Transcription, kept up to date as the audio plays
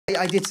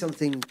I did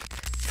something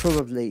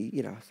probably,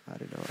 I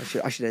don't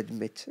know, I should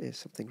admit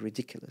something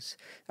ridiculous.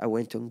 I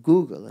went on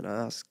Google and I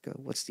asked,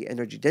 what's the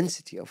energy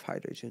density of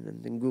hydrogen?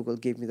 And then Google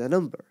gave me the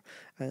number.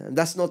 And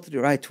that's not the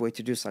right way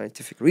to do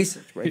scientific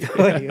research, by the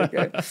way.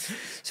 Okay?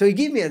 So he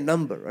gave me a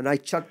number and I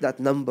chucked that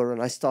number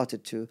and I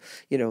started to,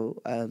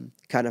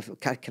 kind of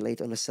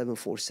calculate on a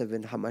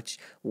 747 how much,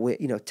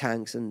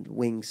 tanks and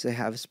wings they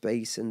have,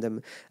 space in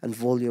them and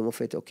volume of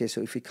it. Okay,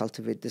 so if we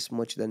cultivate this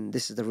much, then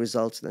this is the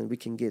results, then we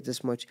can get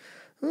this much.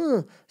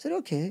 I said,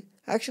 okay,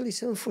 actually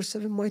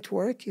 747 might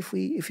work if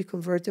we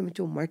convert them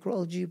into a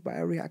microalgae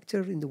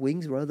bioreactor in the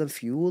wings rather than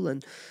fuel,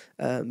 and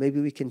maybe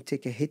we can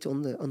take a hit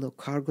on the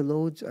cargo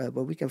load,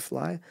 but we can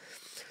fly.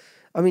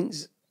 I mean,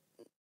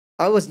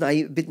 I was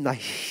a bit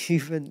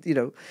naive and,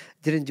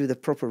 didn't do the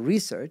proper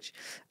research.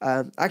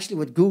 Actually,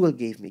 what Google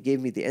gave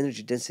me the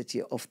energy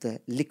density of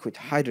the liquid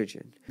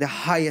hydrogen, the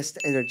highest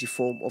energy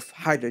form of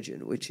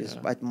hydrogen, which is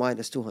at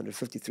minus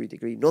 253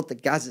 degrees, not the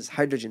gases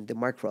hydrogen, the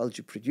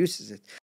microalgae produces it.